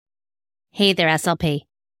Hey there, SLP.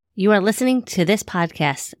 You are listening to this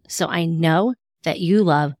podcast, so I know that you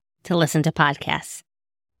love to listen to podcasts.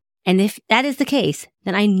 And if that is the case,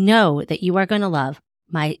 then I know that you are going to love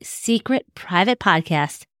my secret private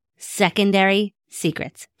podcast, Secondary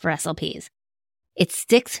Secrets for SLPs. It's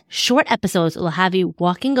 6 short episodes that will have you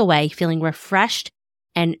walking away feeling refreshed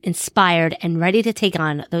and inspired and ready to take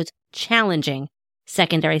on those challenging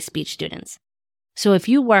secondary speech students. So if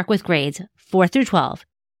you work with grades 4 through 12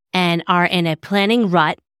 and are in a planning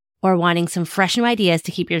rut or wanting some fresh new ideas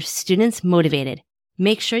to keep your students motivated,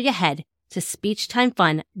 make sure you head to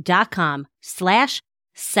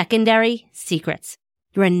speechtimefun.com/secondary secrets.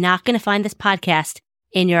 You are not going to find this podcast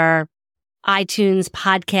in your iTunes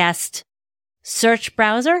podcast search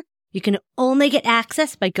browser. You can only get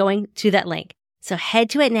access by going to that link. So head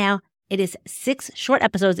to it now. It is 6 short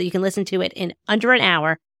episodes that you can listen to it in under an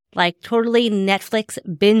hour, like totally Netflix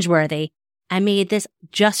binge worthy. I made this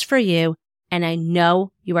just for you, and I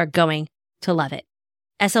know you are going to love it.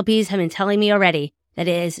 SLPs have been telling me already that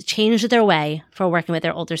it has changed their way for working with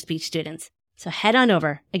their older speech students. So head on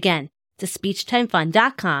over, again, to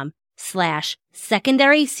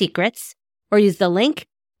speechtimefun.com/secondary secrets, or use the link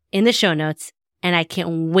in the show notes, and I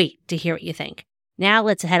can't wait to hear what you think. Now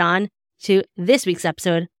let's head on to this week's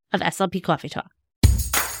episode of SLP Coffee Talk.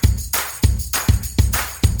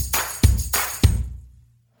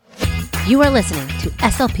 You are listening to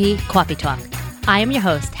SLP Coffee Talk. I am your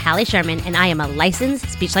host, Hallie Sherman, and I am a licensed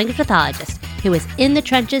speech-language pathologist who is in the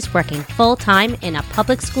trenches working full-time in a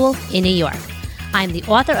public school in New York. I am the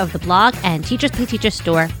author of the blog and Teachers Pay Teachers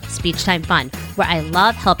store, Speech Time Fun, where I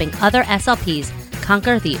love helping other SLPs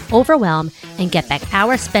conquer the overwhelm and get back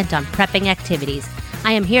hours spent on prepping activities.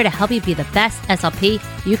 I am here to help you be the best SLP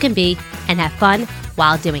you can be and have fun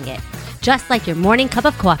while doing it. Just like your morning cup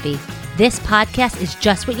of coffee, this podcast is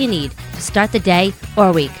just what you need to start the day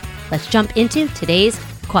or week. Let's jump into today's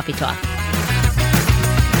Coffee Talk.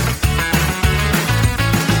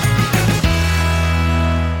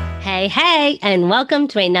 Hey, and welcome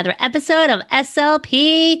to another episode of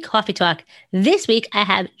SLP Coffee Talk. This week, I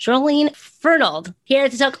have Jolene Fernald here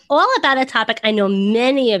to talk all about a topic I know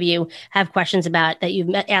many of you have questions about that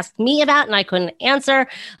you've asked me about and I couldn't answer.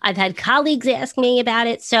 I've had colleagues ask me about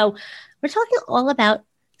it. So we're talking all about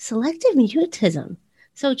selective mutism.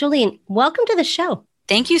 So Jolene, welcome to the show.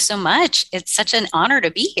 Thank you so much. It's such an honor to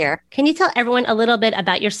be here. Can you tell everyone a little bit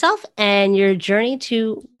about yourself and your journey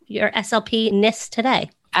to your SLP-ness today?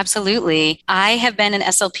 Absolutely. I have been an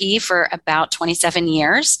SLP for about 27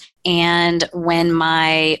 years. And when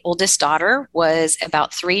my oldest daughter was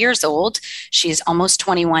about 3 years old, she's almost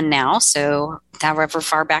 21 now. So however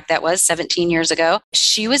far back that was, 17 years ago,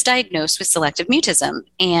 she was diagnosed with selective mutism.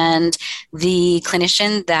 And the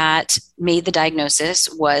clinician that made the diagnosis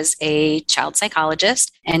was a child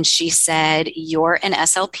psychologist. And she said, "You're an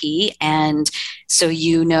SLP. And so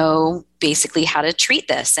you know basically how to treat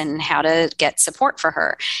this and how to get support for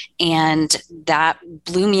her." And that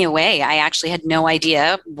blew me away. I actually had no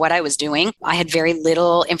idea what I was doing. I had very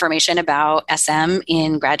little information about SM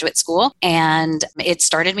in graduate school. And it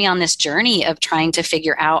started me on this journey of trying to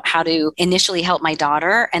figure out how to initially help my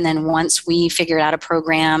daughter. And then once we figured out a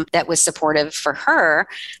program that was supportive for her,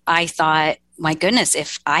 I thought, my goodness,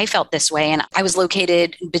 if I felt this way, and I was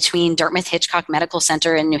located between Dartmouth Hitchcock Medical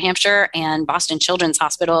Center in New Hampshire and Boston Children's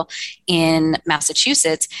Hospital in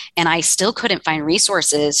Massachusetts, and I still couldn't find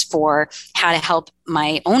resources for how to help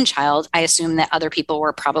my own child, I assumed that other people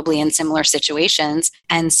were probably in similar situations.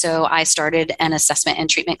 And so I started an assessment and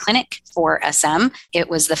treatment clinic for SM. It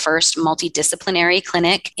was the first multidisciplinary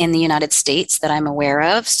clinic in the United States that I'm aware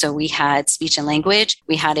of. So we had speech and language,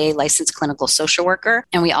 we had a licensed clinical social worker,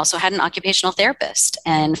 and we also had an occupational therapist,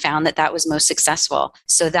 and found that that was most successful.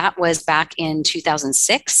 So that was back in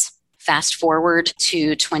 2006. Fast forward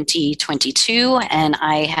to 2022, and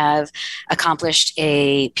I have accomplished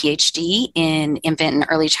a PhD in infant and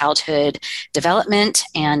early childhood development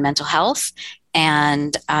and mental health.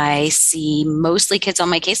 And I see mostly kids on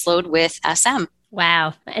my caseload with SM.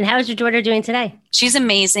 Wow. And how is your daughter doing today? She's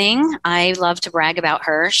amazing. I love to brag about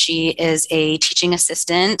her. She is a teaching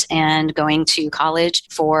assistant and going to college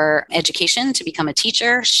for education to become a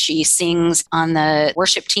teacher. She sings on the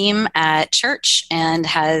worship team at church and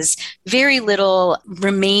has very little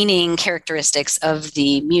remaining characteristics of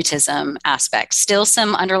the mutism aspect. Still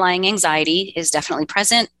some underlying anxiety is definitely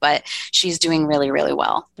present, but she's doing really, really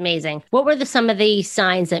well. Amazing. What were some of the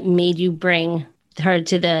signs that made you bring her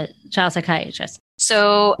to the child psychiatrist?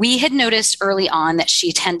 So we had noticed early on that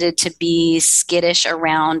she tended to be skittish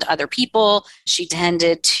around other people. She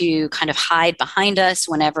tended to kind of hide behind us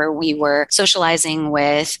whenever we were socializing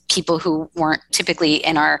with people who weren't typically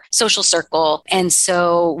in our social circle. And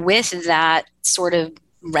so with that sort of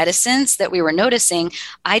reticence that we were noticing,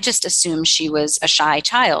 I just assumed she was a shy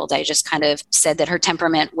child. I just kind of said that her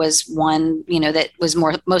temperament was one, that was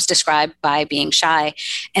most described by being shy.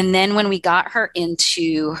 And then when we got her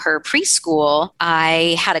into her preschool,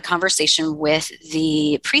 I had a conversation with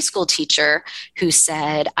the preschool teacher who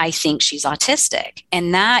said, I think she's autistic.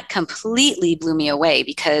 And that completely blew me away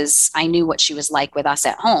because I knew what she was like with us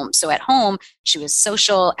at home. So at home, she was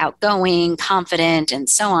social, outgoing, confident, and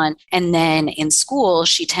so on. And then in school,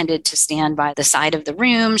 she tended to stand by the side of the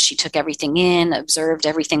room. She took everything in, observed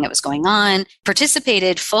everything that was going on,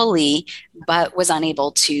 participated fully, but was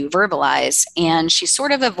unable to verbalize. And she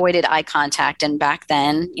sort of avoided eye contact. And back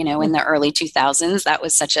then, in the early 2000s, that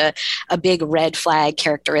was such a big red flag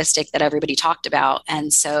characteristic that everybody talked about.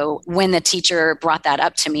 And so when the teacher brought that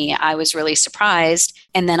up to me, I was really surprised.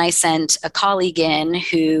 And then I sent a colleague in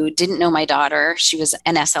who didn't know my daughter. She was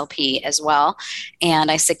an SLP as well.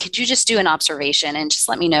 And I said, could you just do an observation and just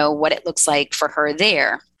let me know what it looks like for her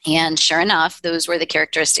there? And sure enough, those were the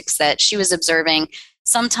characteristics that she was observing.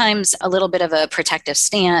 Sometimes a little bit of a protective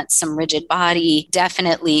stance, some rigid body,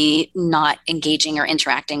 definitely not engaging or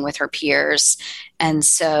interacting with her peers. And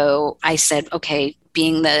so I said, okay,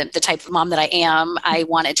 being the type of mom that I am, I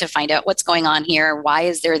wanted to find out what's going on here. Why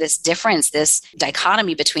is there this difference, this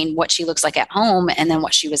dichotomy between what she looks like at home and then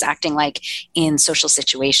what she was acting like in social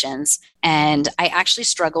situations? And I actually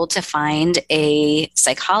struggled to find a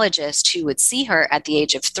psychologist who would see her at the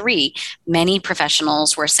age of 3. Many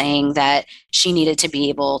professionals were saying that she needed to be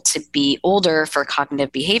able to be older for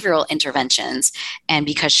cognitive behavioral interventions. And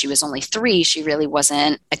because she was only 3, she really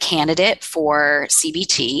wasn't a candidate for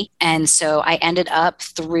CBT. And so I ended up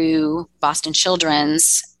through Boston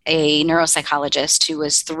Children's, a neuropsychologist who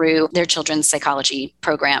was through their children's psychology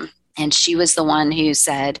program. And she was the one who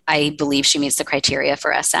said, I believe she meets the criteria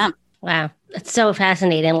for SM. Wow. That's so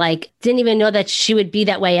fascinating. Didn't even know that she would be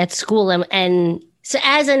that way at school. And so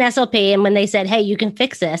as an SLP, and when they said, hey, you can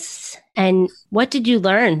fix this, and what did you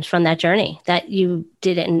learn from that journey that you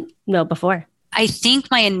didn't know before? I think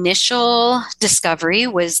my initial discovery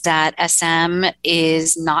was that SM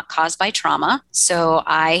is not caused by trauma. So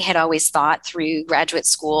I had always thought through graduate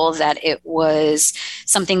school that it was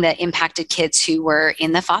something that impacted kids who were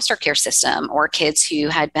in the foster care system or kids who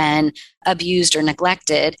had been abused or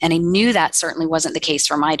neglected. And I knew that certainly wasn't the case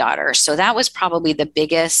for my daughter. So that was probably the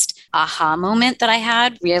biggest aha moment that I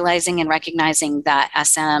had, realizing and recognizing that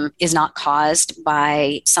SM is not caused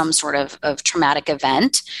by some sort of traumatic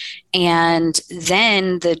event. And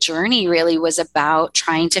then the journey really was about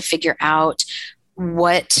trying to figure out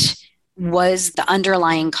what was the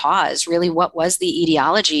underlying cause, really what was the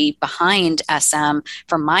etiology behind SM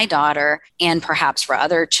for my daughter and perhaps for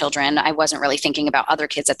other children. I wasn't really thinking about other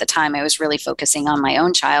kids at the time. I was really focusing on my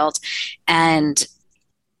own child. And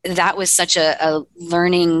that was such a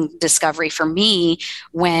learning discovery for me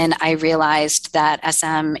when I realized that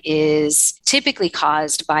SM is typically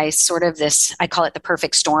caused by sort of this, I call it the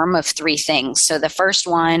perfect storm of 3 things. So the first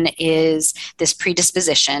one is this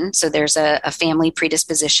predisposition. So there's a family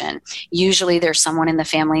predisposition. Usually there's someone in the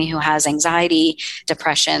family who has anxiety,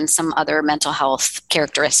 depression, some other mental health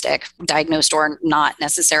characteristic, diagnosed or not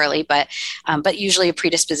necessarily, but usually a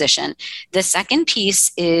predisposition. The second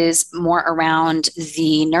piece is more around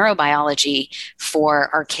the neurobiology for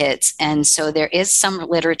our kids. And so there is some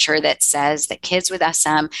literature that says that kids with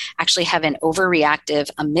SM actually have an overreactive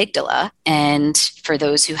amygdala. And for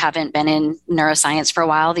those who haven't been in neuroscience for a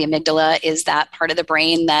while, the amygdala is that part of the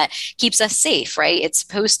brain that keeps us safe, right? It's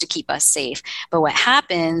supposed to keep us safe. But what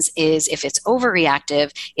happens is if it's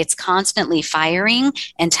overreactive, it's constantly firing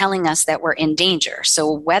and telling us that we're in danger. So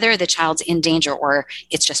whether the child's in danger or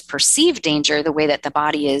it's just perceived danger, the way that the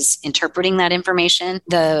body is interpreting that information,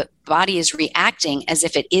 the body is reacting as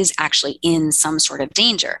if it is actually in some sort of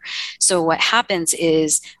danger. So what happens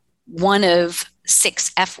is one of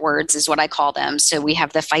 6 F words is what I call them. So we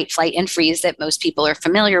have the fight, flight, and freeze that most people are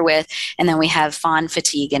familiar with. And then we have fawn,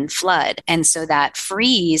 fatigue, and flood. And so that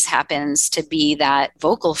freeze happens to be that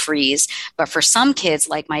vocal freeze. But for some kids,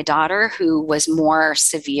 like my daughter, who was more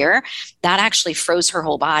severe, that actually froze her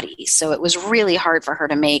whole body. So it was really hard for her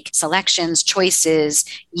to make selections, choices,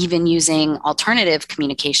 even using alternative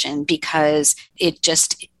communication because it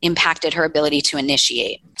just impacted her ability to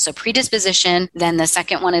initiate. So predisposition, then the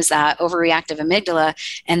second one is that overreactive amygdala.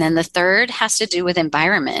 And then the third has to do with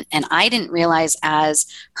environment. And I didn't realize as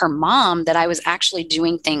her mom that I was actually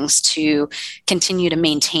doing things to continue to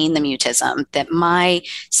maintain the mutism, that my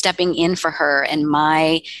stepping in for her and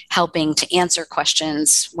my helping to answer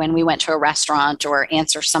questions when we went to a restaurant or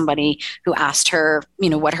answer somebody who asked her,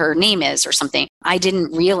 what her name is or something, I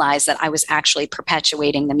didn't realize that I was actually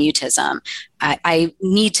perpetuating the mutism. I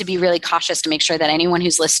need to be really cautious to make sure that anyone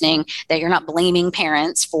who's listening, that you're not blaming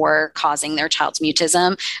parents for causing their child's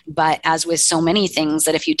mutism. But as with so many things,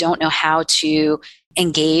 that if you don't know how to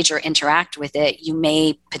engage or interact with it, you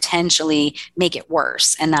may potentially make it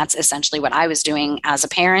worse. And that's essentially what I was doing as a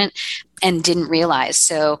parent and didn't realize.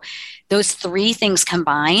 So those three things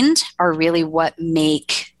combined are really what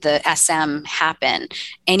make the SM happen.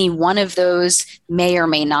 Any one of those may or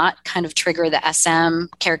may not kind of trigger the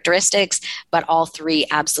SM characteristics, but all three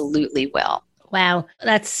absolutely will. Wow,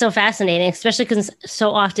 that's so fascinating, especially because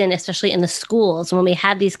so often, especially in the schools, when we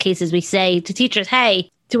have these cases, we say to teachers, hey,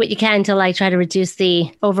 do what you can to try to reduce the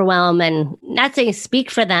overwhelm, and not saying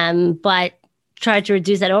speak for them, but try to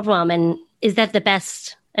reduce that overwhelm. And is that the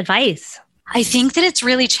best advice? I think that it's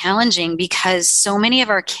really challenging because so many of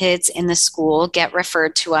our kids in the school get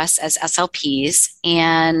referred to us as SLPs,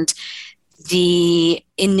 and the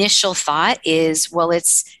initial thought is, well,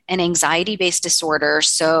 it's an anxiety-based disorder.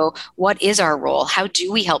 So what is our role? How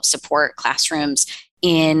do we help support classrooms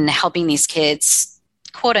in helping these kids,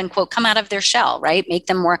 quote unquote, come out of their shell, right? Make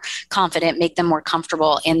them more confident, make them more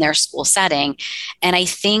comfortable in their school setting. And I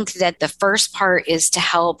think that the first part is to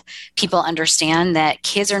help people understand that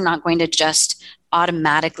kids are not going to just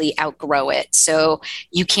automatically outgrow it. So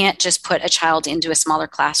you can't just put a child into a smaller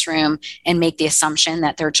classroom and make the assumption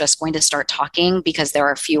that they're just going to start talking because there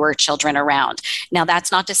are fewer children around. Now,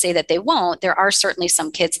 that's not to say that they won't. There are certainly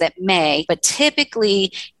some kids that may, but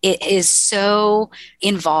typically it is so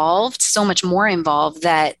involved, so much more involved,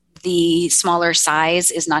 that the smaller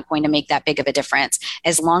size is not going to make that big of a difference.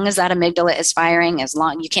 As long as that amygdala is firing,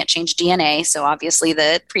 you can't change DNA. So obviously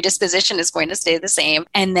the predisposition is going to stay the same.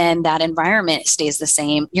 And then that environment stays the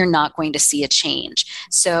same. You're not going to see a change.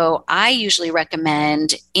 So I usually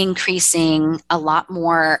recommend increasing a lot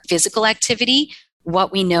more physical activity.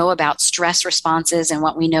 What we know about stress responses and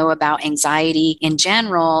what we know about anxiety in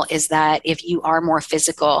general is that if you are more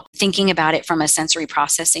physical, thinking about it from a sensory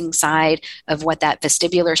processing side of what that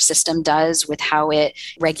vestibular system does with how it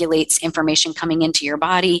regulates information coming into your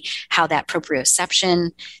body, how that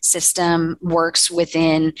proprioception system works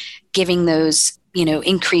within giving those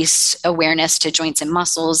increased awareness to joints and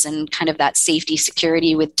muscles and kind of that safety,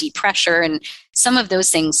 security with deep pressure and some of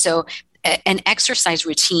those things. So an exercise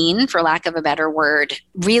routine, for lack of a better word,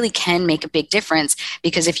 really can make a big difference,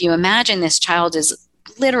 because if you imagine this child is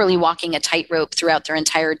literally walking a tightrope throughout their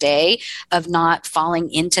entire day of not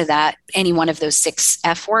falling into any one of those 6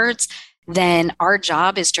 F words, then our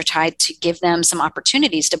job is to try to give them some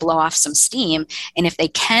opportunities to blow off some steam. And if they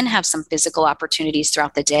can have some physical opportunities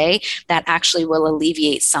throughout the day, that actually will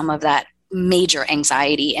alleviate some of that major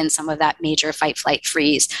anxiety and some of that major fight, flight,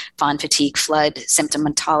 freeze, fawn, fatigue, flood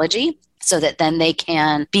symptomatology, so that then they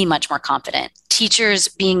can be much more confident. Teachers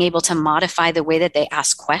being able to modify the way that they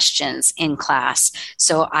ask questions in class.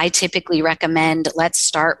 So I typically recommend, let's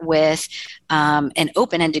start with an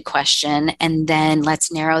open-ended question, and then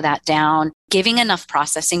let's narrow that down, giving enough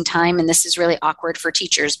processing time. And this is really awkward for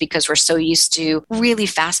teachers because we're so used to really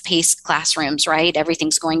fast-paced classrooms, right?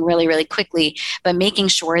 Everything's going really, really quickly, but making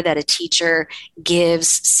sure that a teacher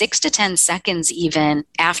gives 6 to 10 seconds even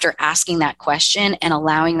after asking that question and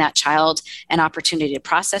allowing that child an opportunity to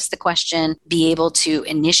process the question, be able to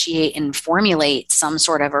initiate and formulate some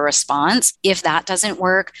sort of a response. If that doesn't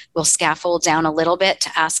work, we'll scaffold down a little bit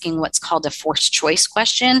to asking what's called a forced choice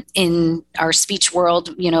question. In our speech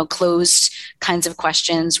world, closed kinds of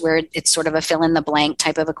questions where it's sort of a fill in the blank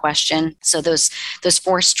type of a question. So those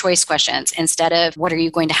forced choice questions, instead of what are you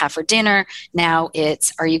going to have for dinner, now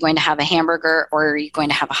it's are you going to have a hamburger or are you going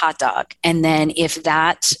to have a hot dog? And then if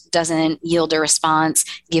that doesn't yield a response,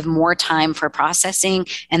 give more time for processing,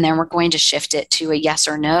 and then we're going to shift it to a yes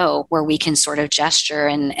or no, where we can sort of gesture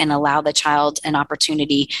and allow the child an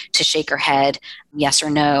opportunity to shake her head, yes or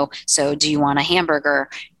no. So do you want a hamburger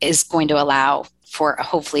is going to allow for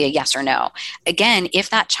hopefully a yes or no. Again, if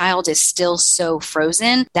that child is still so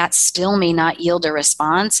frozen, that still may not yield a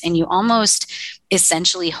response. And you almost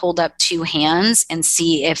essentially hold up two hands and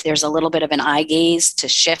see if there's a little bit of an eye gaze to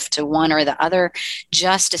shift to one or the other,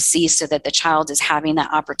 just to see so that the child is having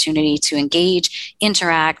that opportunity to engage,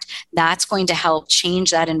 interact. That's going to help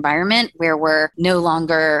change that environment where we're no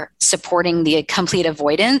longer supporting the complete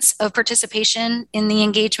avoidance of participation in the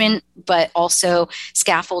engagement, but also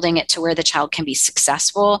scaffolding it to where the child can be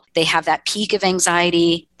successful. They have that peak of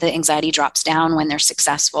anxiety. The anxiety drops down when they're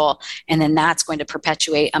successful. And then that's going to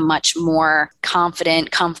perpetuate a much more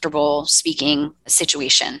confident, comfortable speaking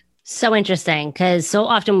situation. So interesting, because so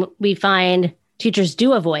often we find teachers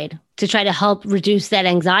do avoid to try to help reduce that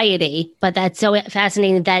anxiety. But that's so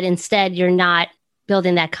fascinating that instead you're not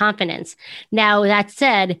building that confidence. Now, that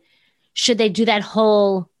said, should they do that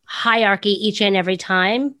whole hierarchy each and every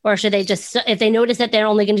time? Or should they just, if they notice that they're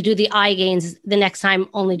only going to do the eye gaze, the next time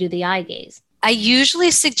only do the eye gaze? I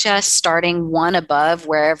usually suggest starting one above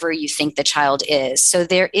wherever you think the child is. So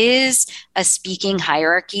there is a speaking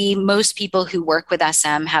hierarchy. Most people who work with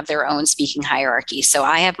SM have their own speaking hierarchy. So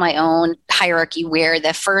I have my own hierarchy where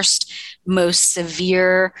the first most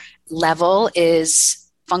severe level is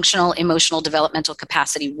functional emotional developmental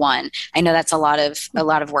capacity 1. I know that's a lot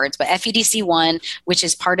of words, but FEDC 1, which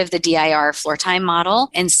is part of the DIR floor time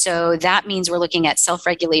model. And so that means we're looking at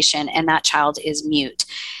self-regulation, and that child is mute.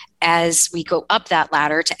 As we go up that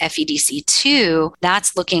ladder to FEDC 2,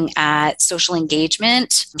 that's looking at social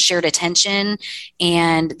engagement, shared attention,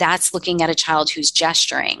 and that's looking at a child who's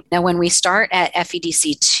gesturing. Now, when we start at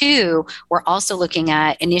FEDC 2, we're also looking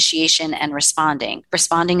at initiation and responding.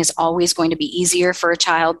 Responding is always going to be easier for a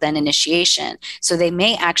child than initiation. So they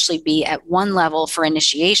may actually be at one level for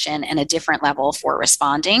initiation and a different level for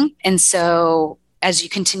responding. And so as you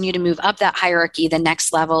continue to move up that hierarchy, the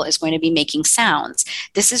next level is going to be making sounds.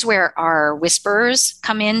 This is where our whispers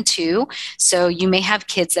come in too. So you may have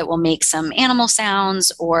kids that will make some animal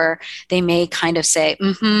sounds, or they may kind of say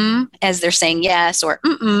mm-hmm as they're saying yes, or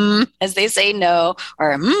mm-mm as they say no,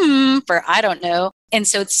 or for I don't know. And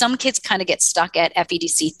so some kids kind of get stuck at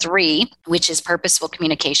FEDC 3, which is purposeful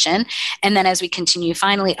communication. And then as we continue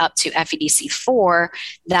finally up to FEDC 4,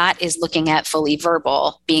 that is looking at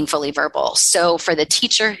being fully verbal. So for the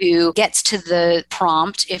teacher who gets to the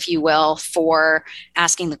prompt, if you will, for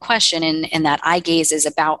asking the question, and that eye gaze is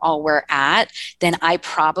about all we're at, then I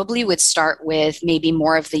probably would start with maybe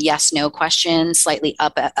more of the yes-no question, slightly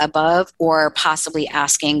up above, or possibly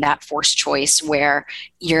asking that forced choice where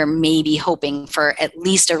you're maybe hoping for at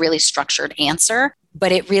least a really structured answer.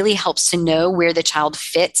 But it really helps to know where the child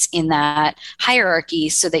fits in that hierarchy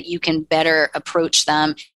so that you can better approach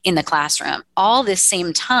them in the classroom. All this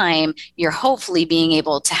same time, you're hopefully being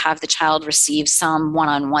able to have the child receive some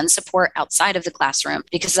one-on-one support outside of the classroom,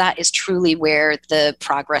 because that is truly where the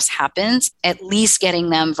progress happens, at least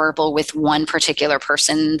getting them verbal with one particular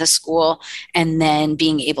person in the school, and then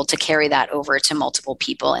being able to carry that over to multiple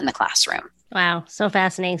people in the classroom. Wow, so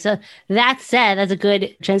fascinating. So that said, that's a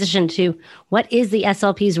good transition to what is the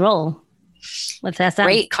SLP's role with SM?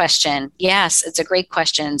 Great question. Yes, it's a great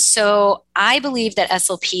question. So I believe that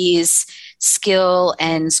SLP's skill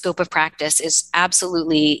and scope of practice is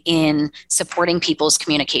absolutely in supporting people's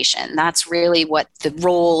communication. That's really what the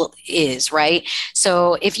role is, right?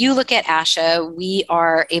 So if you look at ASHA, we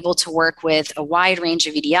are able to work with a wide range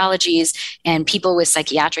of etiologies, and people with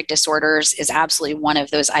psychiatric disorders is absolutely one of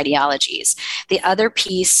those etiologies. The other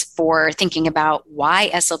piece for thinking about why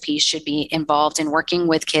SLPs should be involved in working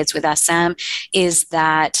with kids with SM is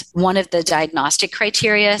that one of the diagnostic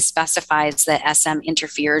criteria specifies that SM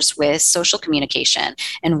interferes with social communication,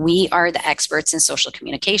 and we are the experts in social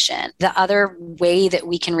communication. The other way that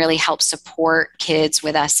we can really help support kids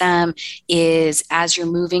with SM is as you're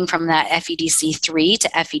moving from that FEDC 3 to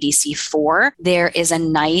FEDC 4, there is a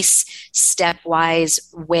nice stepwise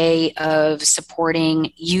way of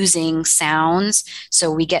supporting using sounds. So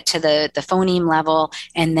we get to the phoneme level,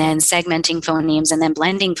 and then segmenting phonemes, and then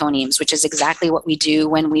blending phonemes, which is exactly what we do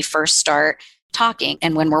when we first start talking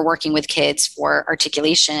and when we're working with kids for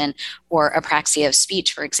articulation or apraxia of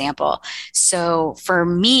speech, for example. So for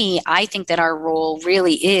me, I think that our role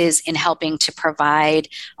really is in helping to provide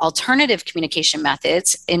alternative communication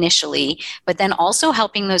methods initially, but then also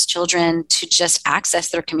helping those children to just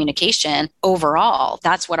access their communication overall.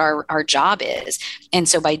 That's what our job is. And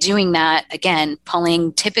so by doing that, again,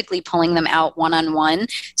 typically pulling them out one-on-one,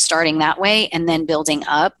 starting that way, and then building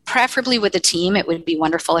up, preferably with a team. It would be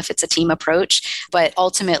wonderful if it's a team approach. But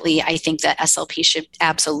ultimately, I think that SLP should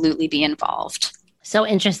absolutely be involved. So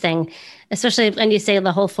interesting, especially when you say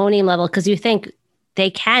the whole phoneme level, because you think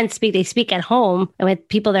they speak at home and with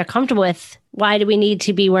people they're comfortable with. Why do we need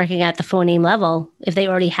to be working at the phoneme level if they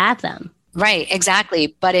already have them? Right,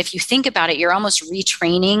 exactly. But if you think about it, you're almost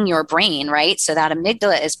retraining your brain, right? So that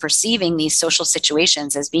amygdala is perceiving these social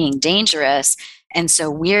situations as being dangerous. And so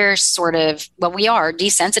we're sort of, well, we are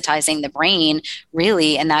desensitizing the brain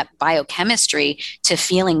really and that biochemistry to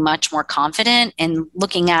feeling much more confident and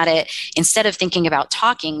looking at it instead of thinking about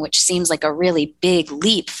talking, which seems like a really big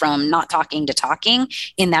leap from not talking to talking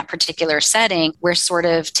in that particular setting. We're sort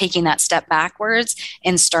of taking that step backwards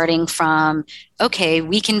and starting from, okay,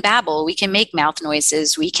 we can babble, we can make mouth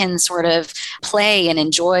noises, we can sort of play and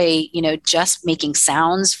enjoy, just making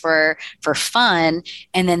sounds for fun.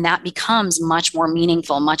 And then that becomes much more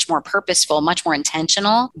meaningful, much more purposeful, much more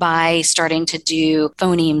intentional by starting to do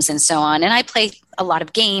phonemes and so on. And I play a lot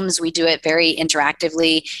of games. We do it very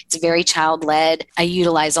interactively. It's very child led. I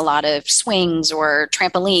utilize a lot of swings or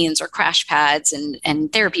trampolines or crash pads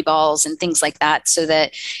and therapy balls and things like that so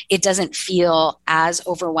that it doesn't feel as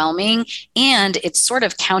overwhelming. And it's sort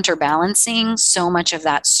of counterbalancing so much of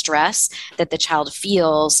that stress that the child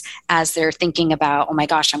feels as they're thinking about, oh my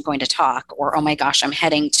gosh, I'm going to talk, or oh my gosh, I'm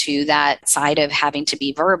heading to that side of having to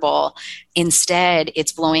be verbal. Instead,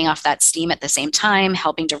 it's blowing off that steam at the same time,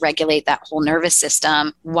 helping to regulate that whole nervous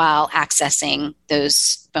system while accessing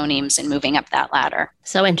those phonemes and moving up that ladder.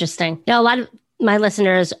 So interesting. A lot of my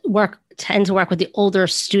listeners tend to work with the older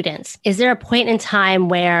students. Is there a point in time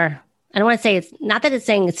where, I don't want to say it's not that it's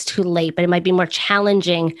saying it's too late, but it might be more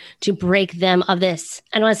challenging to break them of this,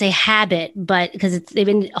 I don't want to say habit, but because they've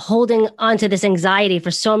been holding onto this anxiety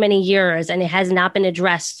for so many years and it has not been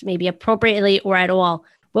addressed maybe appropriately or at all.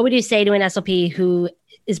 What would you say to an SLP who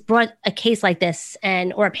is brought a case like this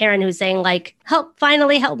or a parent who's saying like,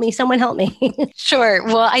 finally help me, someone help me? Sure.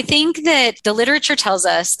 Well, I think that the literature tells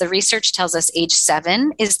us, the research tells us age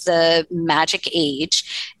 7 is the magic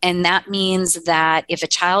age. And that means that if a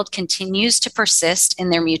child continues to persist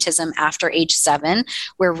in their mutism after age 7,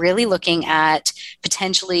 we're really looking at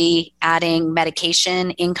potentially adding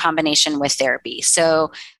medication in combination with therapy.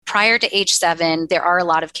 So prior to age 7, there are a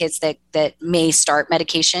lot of kids that may start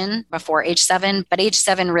medication before age 7, but age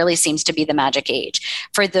 7 really seems to be the magic age.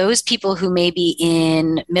 For those people who may be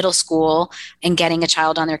in middle school and getting a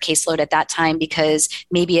child on their caseload at that time because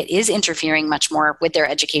maybe it is interfering much more with their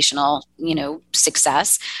educational,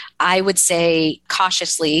 success, I would say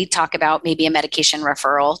cautiously talk about maybe a medication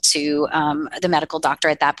referral to the medical doctor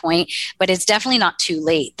at that point, but it's definitely not too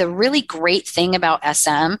late. The really great thing about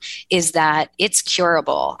SM is that it's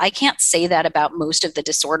curable. I can't say that about most of the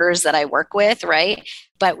disorders that I work with, right?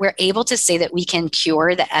 But we're able to say that we can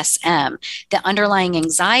cure the SM. The underlying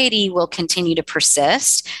anxiety will continue to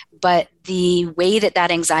persist, but the way that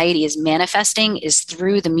anxiety is manifesting is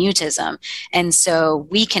through the mutism. And so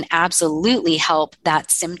we can absolutely help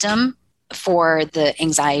that symptom for the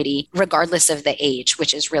anxiety, regardless of the age,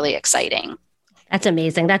 which is really exciting. That's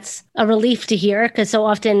amazing. That's a relief to hear because so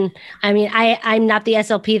often, I'm not the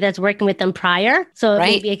SLP that's working with them prior. So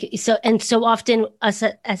right. So often us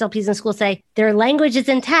SLPs in school say their language is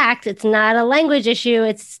intact. It's not a language issue.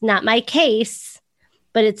 It's not my case,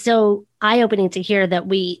 but it's so eye-opening to hear that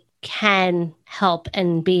we can help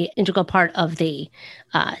and be an integral part of the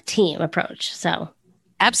team approach. So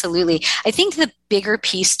absolutely. I think the bigger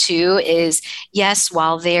piece too is, yes,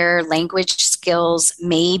 while their language skills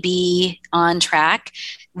may be on track,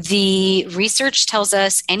 the research tells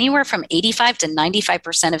us anywhere from 85 to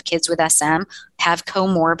 95% of kids with SM have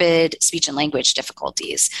comorbid speech and language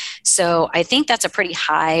difficulties. So I think that's a pretty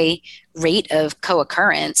high rate of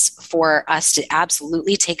co-occurrence for us to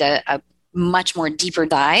absolutely take a much more deeper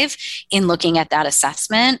dive in looking at that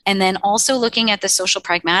assessment. And then also looking at the social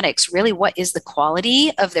pragmatics. Really, what is the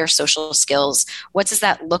quality of their social skills? What does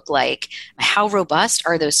that look like? How robust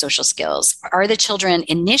are those social skills? Are the children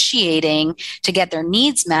initiating to get their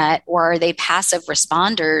needs met, or are they passive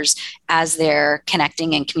responders as they're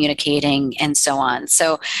connecting and communicating and so on?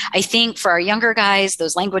 So I think for our younger guys,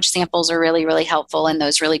 those language samples are really, really helpful and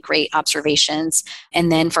those really great observations.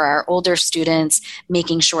 And then for our older students,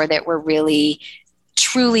 making sure that we're really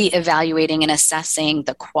truly evaluating and assessing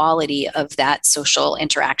the quality of that social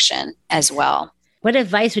interaction as well. What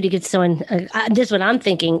advice would you give someone, this is what I'm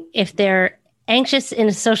thinking, if they're anxious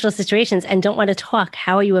in social situations and don't want to talk,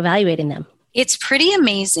 how are you evaluating them? It's pretty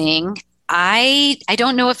amazing. I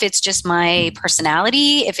don't know if it's just my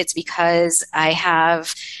personality, if it's because I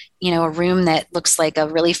have a room that looks like a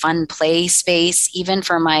really fun play space, even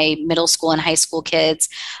for my middle school and high school kids.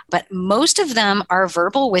 But most of them are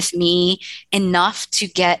verbal with me enough to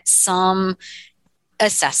get some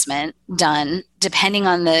assessment done, depending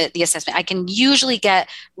on the assessment. I can usually get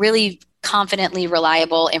really confidently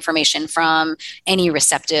reliable information from any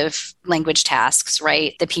receptive language tasks,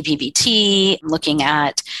 right? The PPBT, looking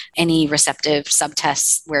at any receptive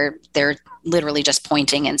subtests where they're literally just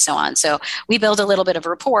pointing and so on. So we build a little bit of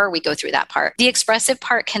rapport. We go through that part. The expressive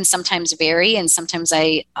part can sometimes vary, and sometimes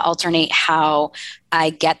I alternate how I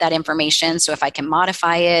get that information. So if I can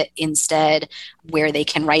modify it instead where they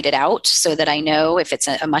can write it out so that I know if it's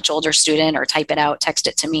a much older student, or type it out, text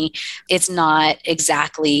it to me, it's not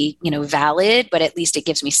exactly, valid, but at least it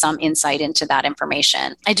gives me some insight into that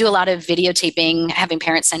information. I do a lot of videotaping, having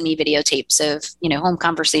parents send me videotapes of, home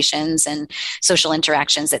conversations and social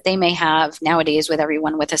interactions that they may have. Nowadays, with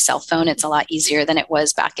everyone with a cell phone, it's a lot easier than it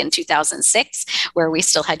was back in 2006, where we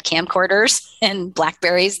still had camcorders and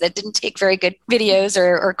Blackberries that didn't take very good videos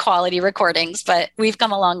or quality recordings, but we've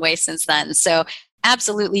come a long way since then. So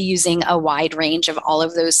absolutely using a wide range of all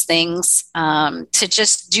of those things to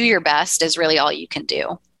just do your best is really all you can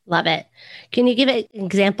do. Love it. Can you give an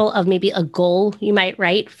example of maybe a goal you might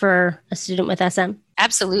write for a student with SM?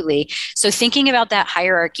 Absolutely. So thinking about that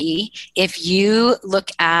hierarchy, if you look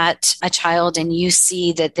at a child and you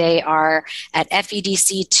see that they are at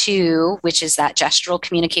FEDC 2, which is that gestural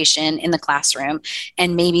communication in the classroom,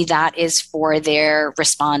 and maybe that is for their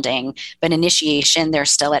responding, but initiation, they're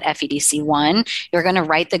still at FEDC 1, you're going to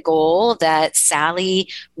write the goal that Sally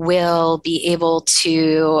will be able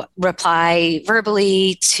to reply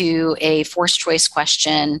verbally to a forced choice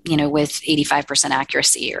question, with 85%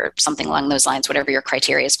 accuracy or something along those lines, whatever your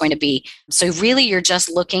criteria is going to be. So really, you're just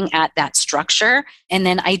looking at that structure. And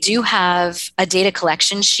then I do have a data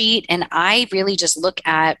collection sheet, and I really just look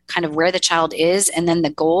at kind of where the child is. And then the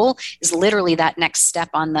goal is literally that next step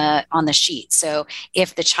on the sheet. So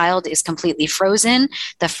if the child is completely frozen,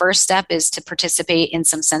 the first step is to participate in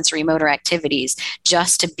some sensory motor activities,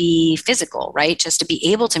 just to be physical, right? Just to be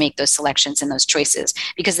able to make those selections and those choices,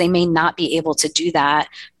 because they may not be able to do that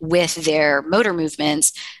with their motor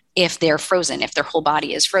movements if they're frozen, if their whole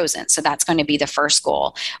body is frozen. So that's going to be the first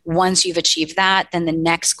goal. Once you've achieved that, then the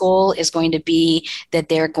next goal is going to be that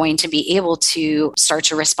they're going to be able to start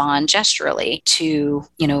to respond gesturally to,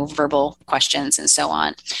 verbal questions and so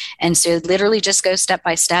on. And so literally just go step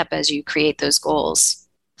by step as you create those goals.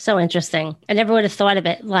 So interesting. I never would have thought of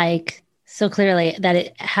it so clearly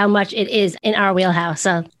how much it is in our wheelhouse.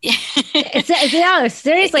 So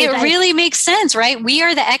seriously. It really makes sense, right? We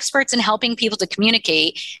are the experts in helping people to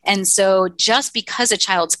communicate. And so just because a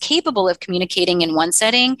child's capable of communicating in one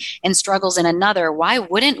setting and struggles in another, why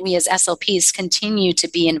wouldn't we as SLPs continue to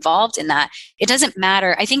be involved in that? It doesn't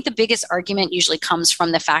matter. I think the biggest argument usually comes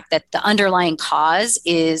from the fact that the underlying cause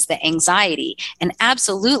is the anxiety. And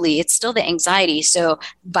absolutely, it's still the anxiety. So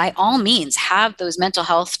by all means, have those mental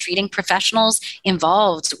health treating professionals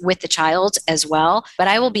involved with the child as well. But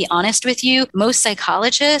I will be honest with you, most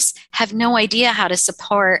psychologists have no idea how to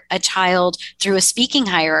support a child through a speaking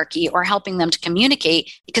hierarchy or helping them to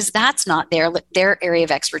communicate, because that's not their area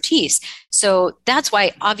of expertise. So that's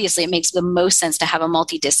why obviously it makes the most sense to have a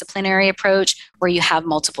multidisciplinary approach where you have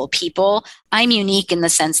multiple people. I'm unique in the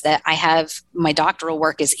sense that I have my doctoral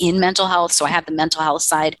work is in mental health. So I have the mental health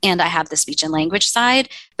side and I have the speech and language side,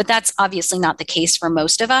 but that's obviously not the case for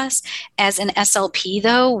most of us. As an SLP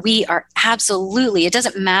though, we are absolutely, it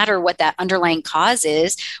doesn't matter what that underlying cause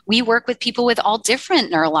is. We work with people with all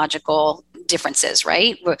different neurological differences,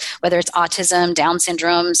 right? Whether it's autism, Down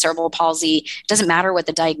syndrome, cerebral palsy, it doesn't matter what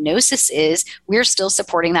the diagnosis is, we're still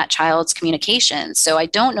supporting that child's communication. So I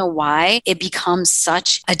don't know why it becomes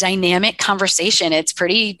such a dynamic conversation. It's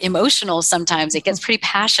pretty emotional sometimes. It gets pretty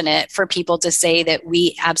passionate for people to say that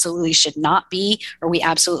we absolutely should not be, or we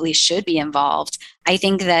absolutely should be involved. I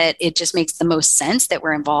think that it just makes the most sense that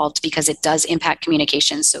we're involved because it does impact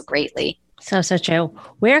communication so greatly. So true.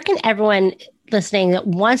 Where can everyone listening that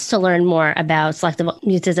wants to learn more about selective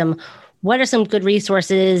mutism, what are some good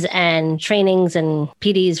resources and trainings and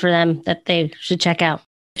PDs for them that they should check out?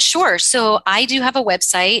 Sure. So I do have a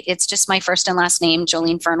website. It's just my first and last name,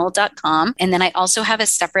 JoleneFernald.com. And then I also have a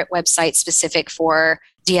separate website specific for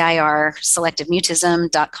DIR,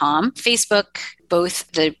 selectivemutism.com. Facebook, both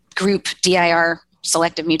the group DIR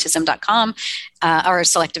selectivemutism.com, or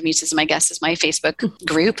Selective Mutism, I guess, is my Facebook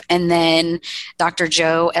group. And then Dr.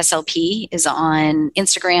 Joe SLP is on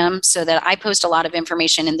Instagram, so that I post a lot of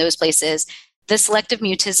information in those places. The Selective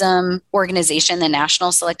Mutism organization, the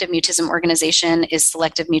National Selective Mutism Organization, is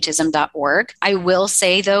selectivemutism.org. I will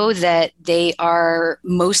say, though, that they are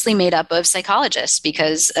mostly made up of psychologists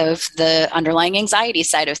because of the underlying anxiety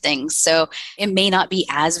side of things. So it may not be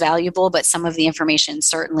as valuable, but some of the information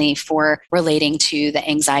certainly for relating to the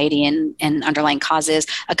anxiety and underlying causes,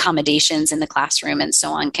 accommodations in the classroom, and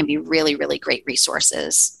so on can be really, really great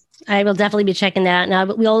resources. I will definitely be checking that out now,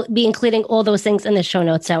 but we'll be including all those things in the show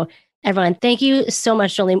notes. So everyone, thank you so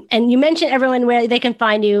much, Jolene. And you mentioned everyone where they can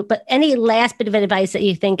find you, but any last bit of advice that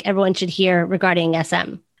you think everyone should hear regarding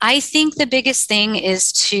SM? I think the biggest thing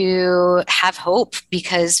is to have hope,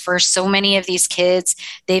 because for so many of these kids,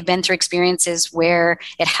 they've been through experiences where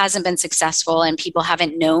it hasn't been successful and people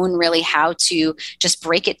haven't known really how to just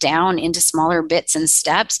break it down into smaller bits and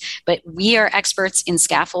steps. But we are experts in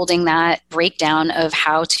scaffolding that breakdown of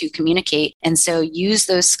how to communicate. And so use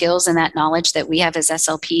those skills and that knowledge that we have as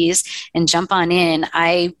SLPs and jump on in.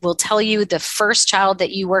 I will tell you, the first child that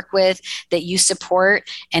you work with, that you support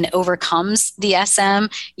and overcomes the SM,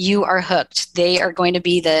 you are hooked. They are going to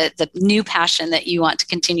be the new passion that you want to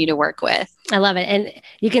continue to work with. I love it. And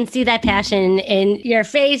you can see that passion in your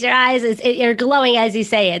face, your eyes, you're glowing as you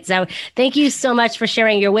say it. So thank you so much for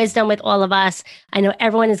sharing your wisdom with all of us. I know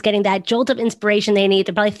everyone is getting that jolt of inspiration they need.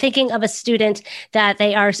 They're probably thinking of a student that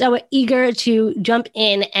they are so eager to jump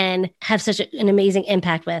in and have such an amazing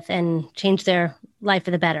impact with and change their life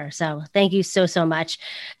for the better. So thank you so, so much.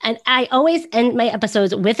 And I always end my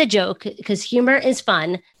episodes with a joke because humor is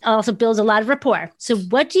fun. It also builds a lot of rapport. So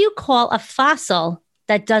what do you call a fossil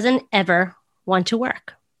that doesn't ever want to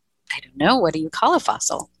work? I don't know. What do you call a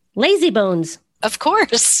fossil? Lazy bones. Of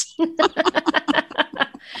course.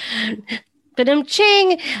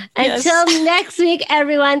 Ba-dum-ching. Yes. Until next week,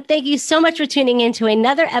 everyone, thank you so much for tuning in to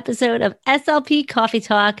another episode of SLP Coffee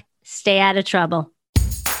Talk. Stay out of trouble.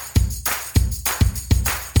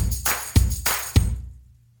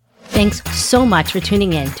 Thanks so much for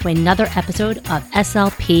tuning in to another episode of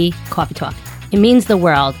SLP Coffee Talk. It means the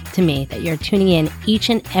world to me that you're tuning in each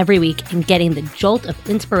and every week and getting the jolt of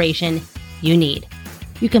inspiration you need.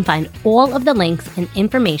 You can find all of the links and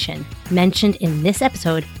information mentioned in this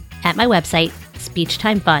episode at my website,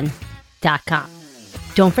 speechtimefun.com.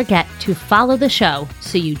 Don't forget to follow the show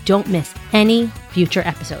so you don't miss any future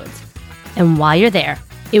episodes. And while you're there,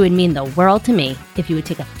 it would mean the world to me if you would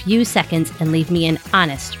take a few seconds and leave me an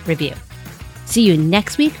honest review. See you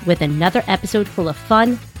next week with another episode full of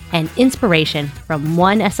fun and inspiration from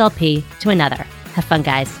one SLP to another. Have fun,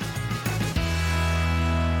 guys.